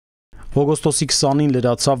Օգոստոսի 20-ին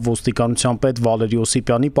լրացավ ոստիկանության պետ Վալերի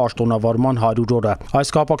Օսիպյանի պաշտոնավարման 100 օրը։ Այս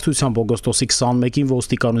կապակցությամբ օգոստոսի 21-ին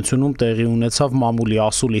ոստիկանությունում տեղի ունեցավ մամուլի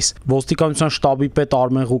ասուլիս։ Ոստիկանության շտաբի պետ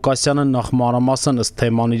Արմեն Ղուկասյանը նախ մանրամասն ըստ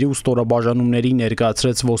թեմաների ու ստորաբաժանումների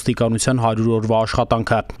ներկայացրեց ոստիկանության 100 օրվա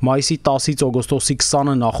աշխատանքը։ Մայիսի 10-ից օգոստոսի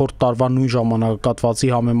 20-ը նախորդ տարվա նույն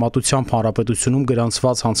ժամանակահատվածի համեմատությամբ հանրապետությունում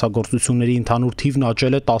գրանցված հանցագործությունների ընդհանուր թիվն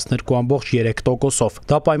աճել է 12.3%-ով։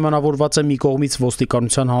 Դա պայմանավորված է մի կողմից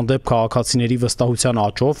ոստիկանության հանդեպ քաղաքացիների վստահության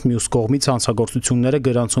աճով, մյուս կողմից հանցագործությունները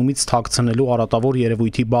գրանցումից թաքցնելու արատավոր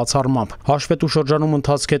երևույթի բացառմամբ։ Հաշվետու շրջանում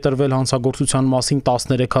ընթացք է տրվել հանցագործության մասին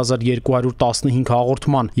 13215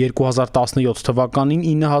 հաղորդման, 2017 թվականին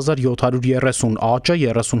 9730, աճը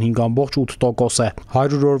 35.8% է։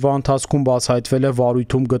 100 օրվա ընթացքում բացահայտվել է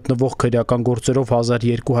վարույթում գտնվող քրեական գործերով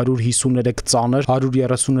 1253 ծանր,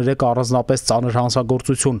 133 առանձնապես ծանր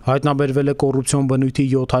հանցագործություն, հայտնաբերվել է կոռուպցիոն բնույթի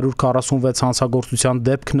 746 հանցագործության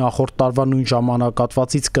դեպք նախորդ տարվա նույն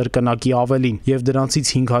ժամանակահատվածից կրկնակի ավելին, եւ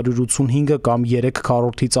դրանցից 585-ը կամ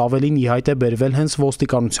 3/4-ից ավելին ի հայտ է բերվել հենց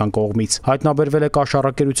ոստիկանության կողմից։ Հայտնաբերվել է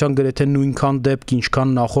կաշառակերության գրեթե նույնքան դեպք,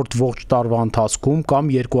 ինչքան նախորդ ողջ տարվա ընթացքում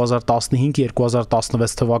կամ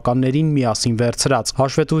 2015-2016 թվականներին միասին վերցրած։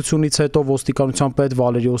 Հաշվետվությունից հետո ոստիկանության պետ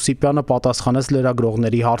Վալերի Օսիպյանը պատասխանեց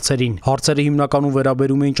լրագրողների հարցերին։ Հարցերը հիմնականում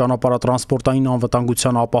վերաբերում էին ճանապարհատրանսպորտային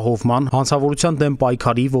անվտանգության ապահովման, հանցավորության դեմ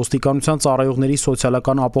պայքարի, ոստիկանության ծառայողների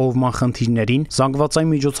սոցիալական ապահովման խնդիրներին,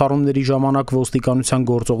 զանգվածային միջոցառումների ժամանակ ոստիկանության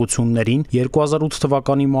գործողություններին, 2008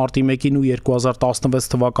 թվականի մարտի 1-ին ու 2016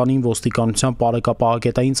 թվականին ոստիկանության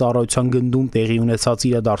պարեկապահագետային ծառայության գնդում տեղի ունեցած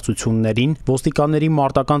իրադարձություններին, ոստիկանների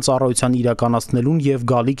մարտական ծառայության իրականացնելուն եւ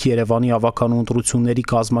գալիք Երևանի ավականու ընտրությունների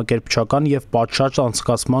կազմակերպչական եւ պատշաճ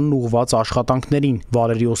անցկացմանն ուղղված աշխատանքներին։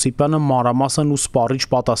 Վալերի Օսիպյանը մանրամասն ու սպառիչ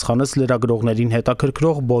պատասխանեց լրագրողներին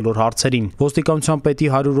հետաքրքրող բոլոր հարցերին։ Ոստիկանության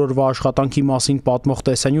պետի 100 օրվա աշխատանքի մասին պատմող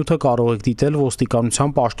տեսանյութը կարող եք դիտել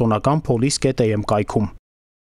ոստիկանության պաշտոնական police.am կայքում։